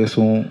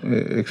வயசும்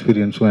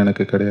எக்ஸ்பீரியன்ஸும்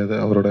எனக்கு கிடையாது.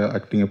 அவரோட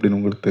ஆக்டிங் எப்படின்னு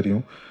உங்களுக்கு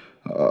தெரியும்.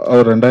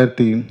 அவர்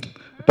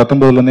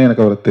 2019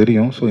 எனக்கு அவரை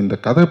தெரியும். ஸோ இந்த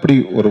கதை இப்படி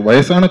ஒரு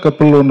வயசான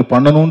கப்பல் ஒன்று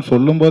பண்ணணும்னு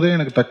சொல்லும்போதே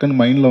எனக்கு டக்குன்னு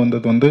மைண்டில்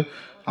வந்தது வந்து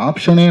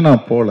ஆப்ஷனே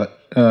நான் போகல.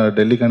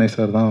 டெல்லி கணேஷ்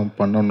சார் தான்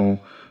பண்ணணும்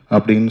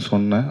அப்படின்னு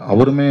சொன்னேன்.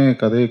 அவருமே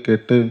கதையை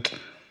கேட்டு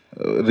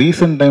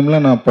ரீசெண்ட்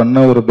டைமில் நான்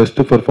பண்ண ஒரு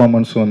பெஸ்ட்டு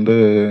பெர்ஃபார்மன்ஸ் வந்து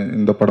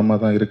இந்த படமாக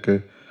தான்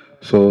இருக்குது.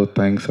 ஸோ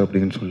தேங்க்ஸ்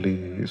அப்படின்னு சொல்லி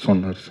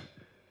சொன்னார் sir.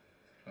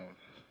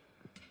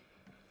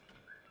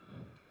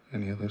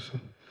 Any other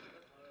sir?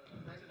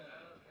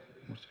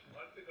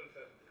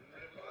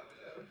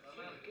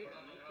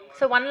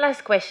 So one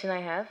last question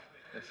I have.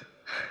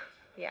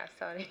 Yeah,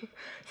 sorry.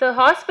 So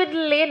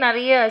ஹாஸ்பிட்டல்லையே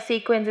நிறைய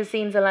சீக்வன்ஸஸ்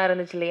சீன்ஸ் எல்லாம்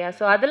இருந்துச்சு இல்லையா?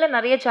 ஸோ அதில்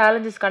நிறைய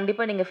சேலஞ்சஸ்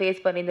கண்டிப்பாக நீங்கள்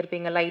ஃபேஸ்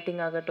பண்ணியிருந்திருப்பீங்க,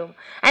 லைட்டிங் ஆகட்டும்.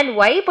 And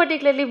Y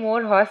particularly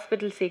more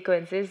hospital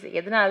sequences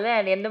எதனால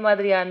அண்ட் எந்த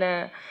மாதிரியான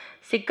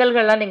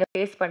சிக்கல்கள்லாம் நீங்கள்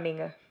ஃபேஸ்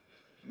பண்ணீங்க?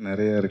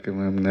 நிறையா இருக்குது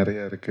மேம்,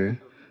 நிறையா இருக்குது.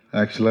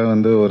 ஆக்சுவலாக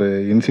வந்து ஒரு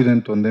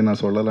இன்சிடெண்ட் வந்து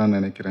நான் சொல்லலாம்னு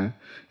நினைக்கிறேன்.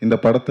 இந்த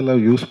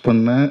படத்தில் யூஸ்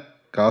பண்ண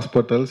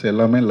ஹாஸ்பிட்டல்ஸ்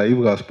எல்லாமே லைவ்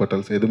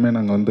ஹாஸ்பிட்டல்ஸ். எதுவுமே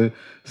நாங்கள் வந்து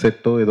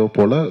செட்டோ ஏதோ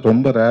போல்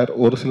ரொம்ப ரேர்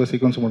ஒரு சில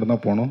சீக்வன்ஸ்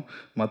மட்டும்தான் போனோம்.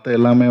 மற்ற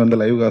எல்லாமே வந்து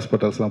லைவ்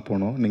ஹாஸ்பிட்டல்ஸ் தான்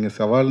போனோம். நீங்கள்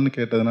சவால்னு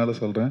கேட்டதுனால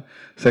சொல்கிறேன்.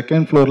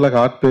 செகண்ட் ஃப்ளோரில்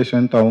ஹார்ட்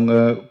பேஷண்ட் அவங்க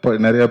இப்போ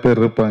நிறையா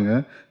பேர் இருப்பாங்க.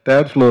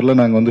 தேர்ட் ஃப்ளோரில்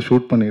நாங்கள் வந்து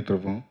ஷூட் பண்ணிகிட்டு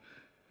இருப்போம்.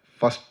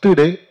 ஃபஸ்ட்டு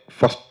டே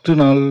ஃபஸ்ட்டு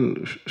நாள்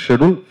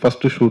ஷெடியூல்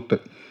ஃபஸ்ட்டு ஷூட்டு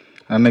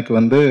அன்னைக்கு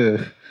வந்து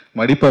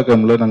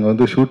மடிப்பாக்கமில் நாங்கள்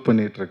வந்து ஷூட்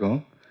பண்ணிகிட்ருக்கோம்.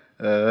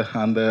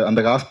 அந்த அந்த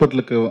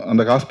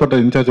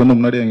ஹாஸ்பிட்டல் இன்சார்ஜ் வந்து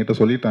முன்னாடி என்கிட்ட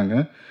சொல்லிட்டாங்க,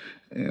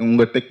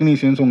 உங்கள்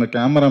டெக்னீஷியன்ஸ் உங்கள்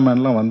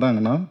கேமராமேன்லாம்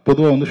வந்தாங்கன்னா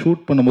பொதுவாக வந்து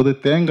ஷூட் பண்ணும்போது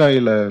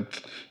தேங்காயில்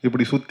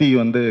இப்படி சுற்றி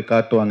வந்து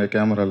காட்டுவாங்க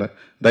கேமராவில்.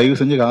 தயவு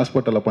செஞ்சு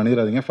ஹாஸ்பிட்டலில்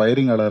பண்ணிடாதீங்க,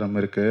 ஃபயரிங் அலாரம்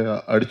இருக்குது,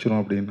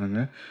 அடிச்சிடும்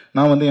அப்படின்னாங்க.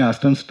 நான் வந்து என்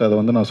அசிஸ்டன்ஸ்ட்டு அதை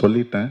வந்து நான்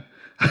சொல்லிட்டேன்.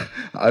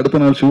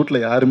 அடுத்த நாள்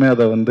ஷூட்டில் யாருமே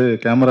அதை வந்து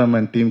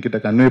கேமராமேன் டீம் கிட்ட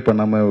கன்வே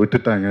பண்ணாமல்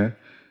விட்டுட்டாங்க.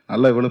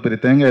 நல்லா இவ்வளோ பெரிய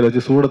தேங்காயில்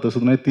வச்சு சூடத்தை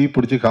சுற்றினே தீ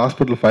பிடிச்சி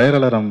ஹாஸ்பிட்டல் ஃபயர்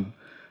அலாரம்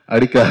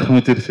அடிக்க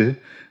ஆரம்பிச்சிருச்சு.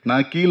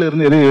 நான் கீழே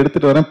இருந்து எதையும்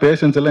எடுத்துகிட்டு வரேன்,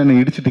 பேஷண்ட்ஸ் எல்லாம் என்னை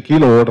இடிச்சிட்டு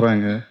கீழே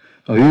ஓடுறாங்க.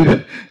 ஐயோ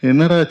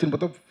என்னடா ஆச்சுன்னு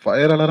பார்த்தா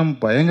ஃபயர் அலாரம்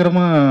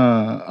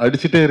பயங்கரமாக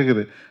அடிச்சுட்டே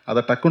இருக்குது.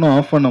 அதை டக்குன்னு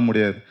ஆஃப் பண்ண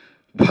முடியாது.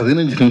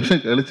 15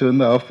 நிமிஷம் கழித்து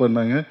வந்து ஆஃப்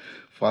பண்ணாங்க.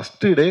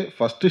 First day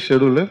first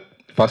schedule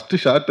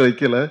first shot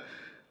வைக்கல.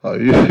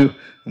 ஐயோ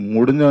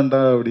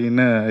முடிஞ்சோண்டா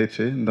அப்படின்னு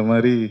ஆயிடுச்சு. இந்த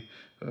மாதிரி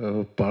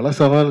பல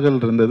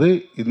சவால்கள் இருந்தது.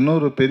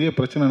 இன்னொரு பெரிய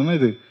பிரச்சனை என்னன்னா,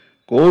 இது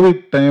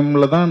கோவிட்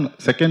டைமில் தான்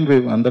செகண்ட்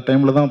வேவ், அந்த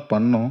டைமில் தான்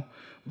பண்ணோம்.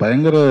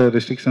 பயங்கர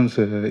ரெஸ்ட்ரிக்ஷன்ஸ்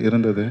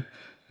இருந்தது.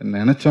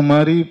 நினச்ச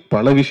மாதிரி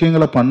பல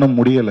விஷயங்களை பண்ண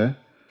முடியலை.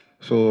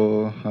 ஸோ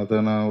அதை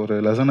நான் ஒரு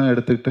லெசனாக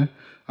எடுத்துக்கிட்டு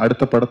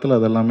அடுத்த படத்தில்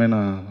அதெல்லாமே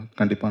நான்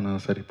கண்டிப்பாக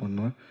நான் சரி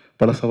பண்ணுவேன்.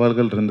 பல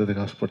சவால்கள் இருந்தது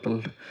ஹாஸ்பிட்டல்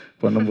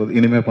பண்ணும்போது.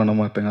 இனிமேல் பண்ண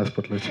மாட்டேன்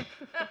ஹாஸ்பிட்டல் வச்சு.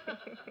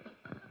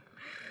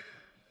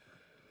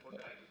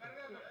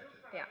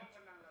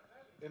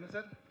 என்ன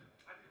சார்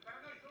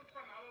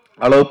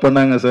அலோவ்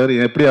பண்ணாங்க சார்?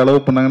 எப்படி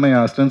அலோவ் பண்ணாங்கன்னா,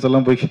 என் அசிஸ்டன்ஸ்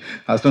எல்லாம் போய்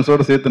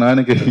அசிஸ்டன்ஸோடு சேர்த்து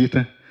நானே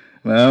கேட்டேன்,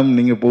 மேம்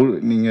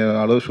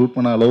நீங்கள் ஷூட்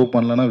பண்ண அலோவ்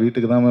பண்ணலன்னா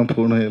வீட்டுக்கு தான் மேம்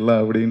போகணும்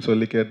எல்லாம் அப்படின்னு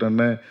சொல்லி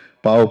கேட்டோன்னே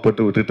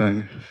பாவப்பட்டு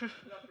விட்டுட்டாங்க.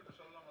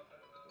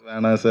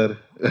 வேணாம் சார்,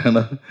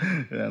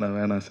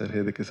 வேணாம் சார்,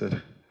 எதுக்கு சார்,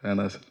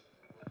 வேணாம் சார்.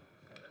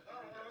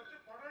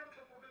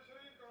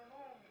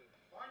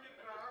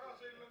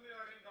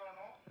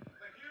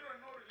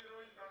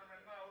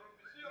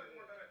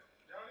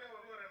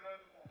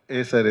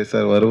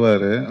 சார்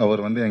வருவார்.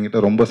 அவர் வந்து என்கிட்ட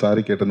ரொம்ப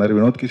சாரி கேட்டிருந்தார்.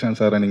 வினோத் கிஷான்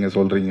சாரை நீங்கள்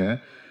சொல்கிறீங்க,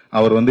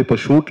 அவர் வந்து இப்போ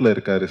ஷூட்டில்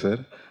இருக்கார்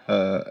சார்.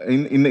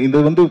 இது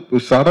வந்து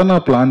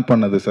சடனாக பிளான்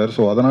பண்ணது சார்.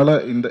 ஸோ அதனால்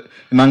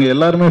நாங்கள்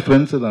எல்லாருமே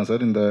ஃப்ரெண்ட்ஸு தான்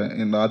சார்.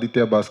 இந்த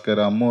ஆதித்யா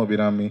பாஸ்கர், அம்மு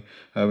அபிராமி,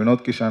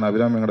 வினோத் கிஷான்,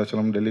 அபிராமி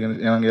வெங்கடாச்சலம், டெல்லி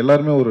கணேஷ், நாங்கள்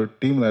எல்லாருமே ஒரு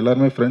டீமில்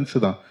எல்லாருமே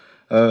ஃப்ரெண்ட்ஸு தான்.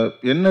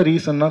 என்ன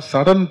ரீசன்னா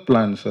சடன்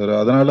பிளான் சார்.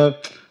 அதனால்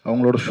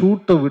அவங்களோட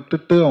ஷூட்டை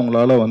விட்டுட்டு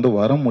அவங்களால வந்து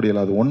வர முடியலை.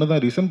 அது ஒன்று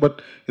தான் ரீசன். பட்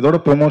இதோட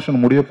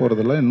ப்ரொமோஷன் முடிய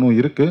போகிறதில்ல, இன்னும்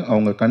இருக்குது.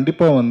 அவங்க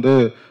கண்டிப்பாக வந்து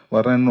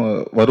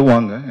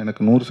வருவாங்க,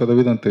 எனக்கு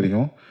 100%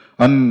 தெரியும்.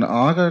 அண்ட்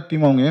ஆகா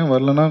டீம் அவங்க ஏன்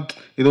வரலன்னா,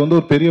 இது வந்து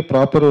ஒரு பெரிய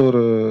ப்ராப்பர்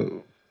ஒரு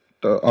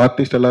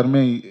ஆர்டிஸ்ட்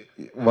எல்லாருமே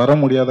வர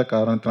முடியாத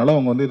காரணத்தினால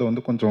அவங்க வந்து இதை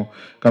வந்து கொஞ்சம்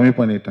கம்மி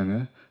பண்ணிட்டாங்க.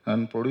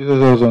 அண்ட்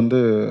ப்ரொடியூசர்ஸ் வந்து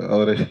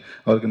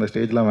அவருக்கு இந்த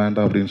ஸ்டேஜ்லாம்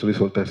வேண்டாம் அப்படின்னு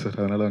சொல்லிட்டார் சார்.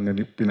 அதனால்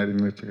அங்கே பின்னாடி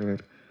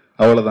நின்றுட்டுருக்காரு.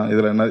 அவ்வளோதான்.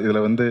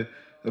 இதில் வந்து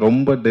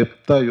ரொம்ப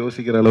டெப்த்தாக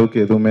யோசிக்கிற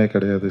அளவுக்கு எதுவுமே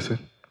கிடையாது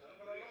சார்.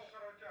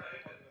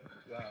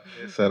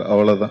 சார்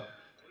அவ்வளோதான்.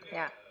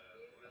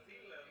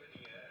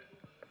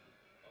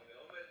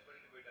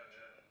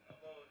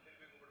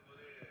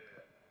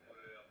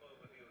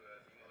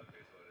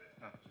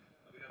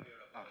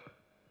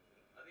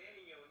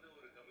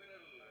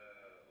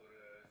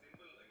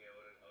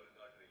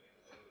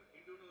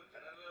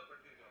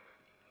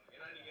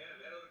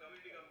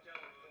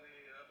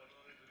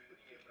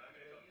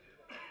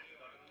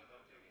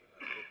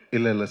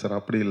 இல்லை சார்,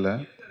 அப்படி இல்லை.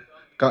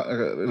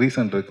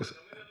 ரீசன்ட் இருக்குது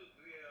சார்.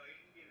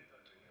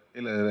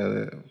 இல்லை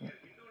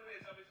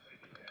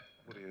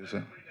புரியுது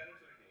சார்.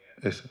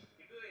 Yes sir.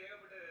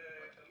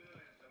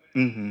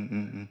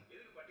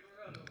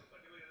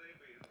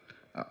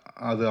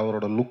 அது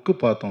அவரோட லுக்கு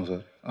பார்த்தோம்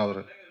சார்.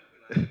 அவர்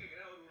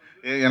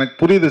எனக்கு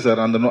புரியுது சார்.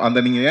 அந்த அந்த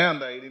நீங்கள் ஏன்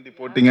அந்த ஐடென்டி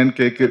போட்டிங்கன்னு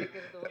கேட்கு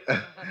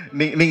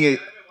நீங்கள்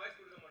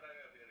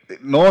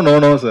நோ நோ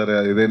நோ சார்.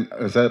 இது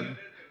சார்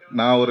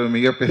நான் ஒரு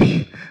மிகப்பெரிய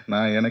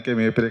எனக்கே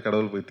மிகப்பெரிய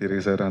கடவுள் போய்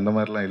தெரியும் சார். அந்த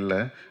மாதிரிலாம் இல்லை.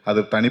 அது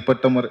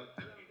தனிப்பட்ட முறை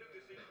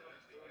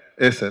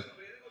சார்.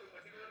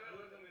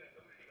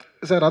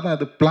 சார் அதான்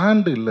அது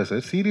பிளான்டு இல்லை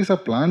சார். சீரியஸாக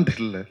பிளான்டு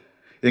இல்லை.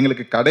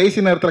 எங்களுக்கு கடைசி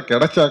நேரத்தில்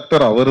கிடைச்ச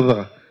ஆக்டர் அவர்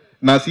தான்.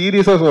 நான்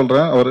சீரியஸாக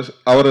சொல்கிறேன்.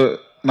 அவர்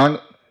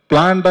நாங்கள்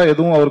பிளான்டாக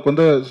எதுவும் அவருக்கு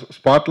வந்து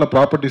ஸ்பாட்டில்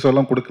ப்ராப்பர்ட்டிஸ்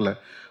எல்லாம் கொடுக்கல.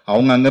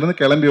 அவங்க அங்கேருந்து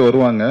கிளம்பி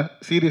வருவாங்க.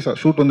 சீரியஸாக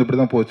ஷூட் வந்து இப்படி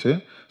தான் போச்சு.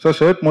 ஸோ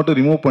ஷர்ட் மட்டும்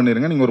ரிமூவ்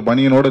பண்ணிடுங்க, நீங்கள் ஒரு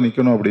பனியனோட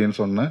நிற்கணும் அப்படின்னு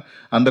சொன்னேன்.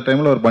 அந்த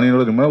டைமில் ஒரு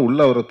பனியனோட ரிமூவ்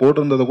உள்ளே அவர்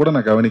போட்டிருந்ததை கூட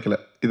நான் கவனிக்கல.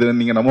 இது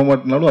நீங்கள் நம்ப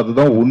மாட்டினாலும்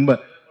அதுதான் உண்மை.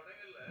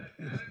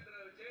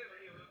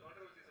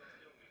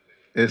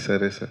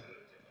 Sir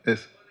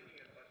yes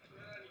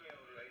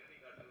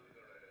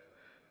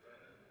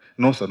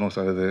no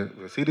sir. இது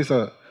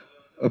சீரியஸாக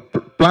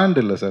பிளான்ட்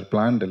இல்லை சார்.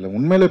 பிளான்ட் இல்லை,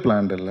 உண்மையிலே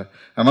பிளான்ட் இல்லை.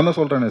 நான் தான்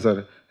சொல்கிறேனே சார்,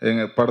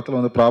 எங்கள் படத்தில்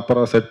வந்து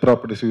ப்ராப்பராக செட்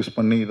ப்ராப்பர்ட்டிஸ் யூஸ்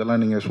பண்ணி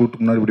இதெல்லாம் நீங்கள்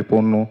ஷூட்டுக்கு முன்னாடி இப்படி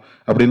போடணும்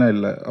அப்படின்னா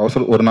இல்லை.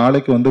 அவசரம் ஒரு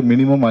நாளைக்கு வந்து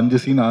மினிமம் 5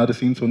 சீன் 6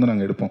 சீன்ஸ் வந்து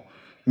நாங்கள் எடுப்போம்.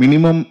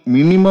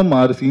 மினிமம்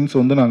 6 சீன்ஸ்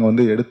வந்து நாங்கள்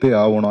வந்து எடுத்தே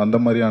ஆகணும். அந்த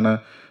மாதிரியான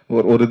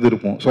ஒரு இது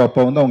இருக்கும். ஸோ அப்போ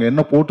வந்து அவங்க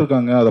என்ன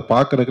போட்டிருக்காங்க அதை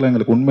பார்க்குறதுக்குலாம்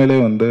எங்களுக்கு உண்மையிலே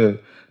வந்து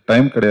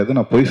டைம் கிடையாது.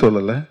 நான் பொய்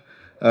சொல்லலை.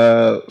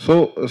 ஸோ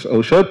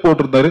ஷர்ட்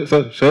போட்டிருந்தாரு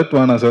சார். ஷர்ட்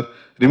வேணாம் சார்,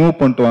 ரிமூவ்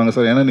பண்ணிட்டு வாங்க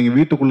சார். ஏன்னா நீங்கள்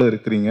வீட்டுக்குள்ளே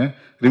இருக்கிறீங்க,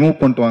 ரிமூவ்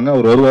பண்ணிட்டு வாங்க.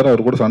 அவர் வருவார்,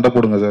 அவர் கூட சண்டை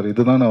போடுங்க சார்.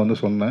 இதுதான் நான் வந்து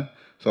சொன்னேன்.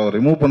 ஸோ அவர்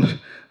ரிமூவ் பண்ண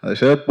அந்த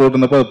ஷர்ட்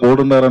போட்டிருந்தப்போ அது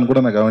போட்டிருந்தாரான்னு கூட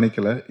நான்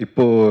கவனிக்கலை.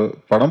 இப்போது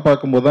படம்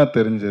பார்க்கும்போது தான்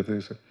தெரிஞ்சது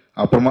சார்.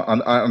 அப்புறமா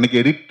அன்னைக்கு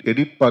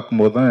எடிட்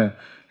பார்க்கும்போது தான்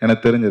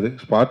எனக்கு தெரிஞ்சது.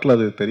 ஸ்பாட்டில்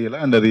அது தெரியலை.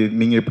 அண்ட் அது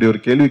நீங்கள் இப்படி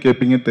ஒரு கேள்வி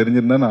கேட்பீங்கன்னு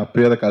தெரிஞ்சிருந்தா நான்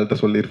அப்பயே அதை கரெக்டாக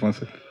சொல்லியிருப்பேன்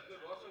சார்.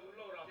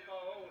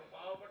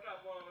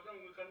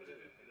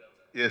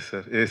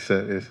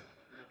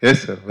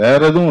 Yes sir. வேற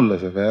எதுவும் இல்லை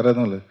சார். வேற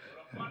எதுவும் இல்லை.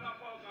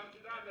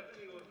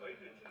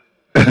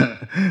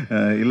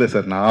 இல்லை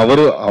சார். நான்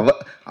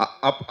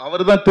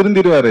அவர் தான்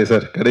திருந்திடுவாரே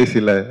சார்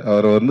கடைசியில்.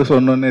 அவர் வந்து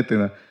சொன்னோன்னே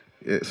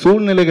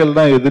சூழ்நிலைகள்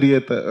தான் எதிரியே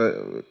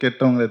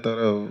கெட்டவங்களே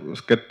தவிர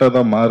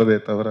கெட்டதாக மாறுதே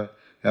தவிர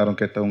யாரும்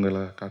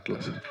கெட்டவங்களை காட்டல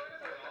சார்.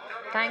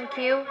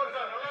 தேங்க்யூ.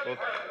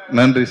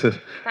 நன்றி சார்.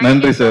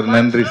 நன்றி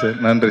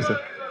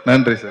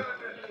சார்.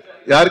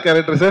 யார்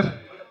கேரக்டர் சார்?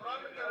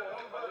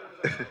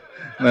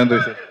 நன்றி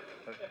sir.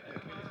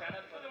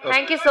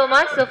 Thank you so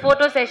much. So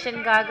photo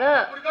செஷனுக்காக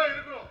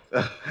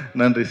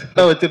நன்றி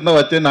சார்.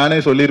 வச்சேன் நானே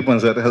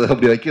சொல்லியிருப்பேன் சார். அது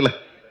அப்படி வைக்கல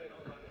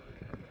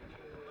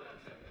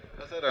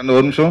சார். அந்த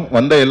ஒரு நிமிஷம்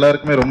வந்த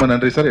எல்லாருக்குமே ரொம்ப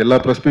நன்றி சார். எல்லா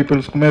ப்ரெஸ்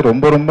பீப்புள்ஸ்க்குமே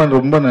ரொம்ப ரொம்ப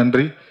ரொம்ப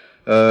நன்றி.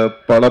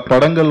 பல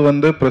படங்கள்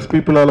வந்து ப்ரெஸ்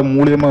பீப்புளால்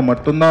மூலியமாக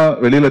மட்டும்தான்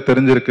வெளியில்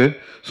தெரிஞ்சிருக்கு.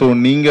 ஸோ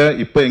நீங்கள்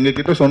இப்போ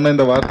எங்ககிட்ட சொன்ன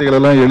இந்த வார்த்தைகள்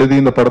எல்லாம் எழுதி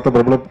இந்த படத்தை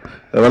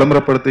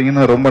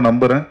விளம்பரப்படுத்திங்கன்னு நான் ரொம்ப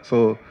நம்புகிறேன். ஸோ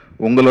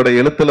உங்களோட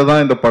எழுத்துல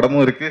தான் இந்த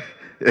படமும் இருக்குது,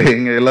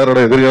 எங்கள் எல்லாரோட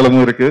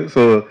எதிர்காலமும் இருக்குது.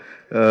 ஸோ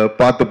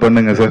பார்த்து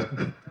பண்ணுங்க சார்.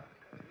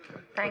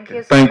 Thank you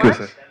thank you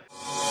sir.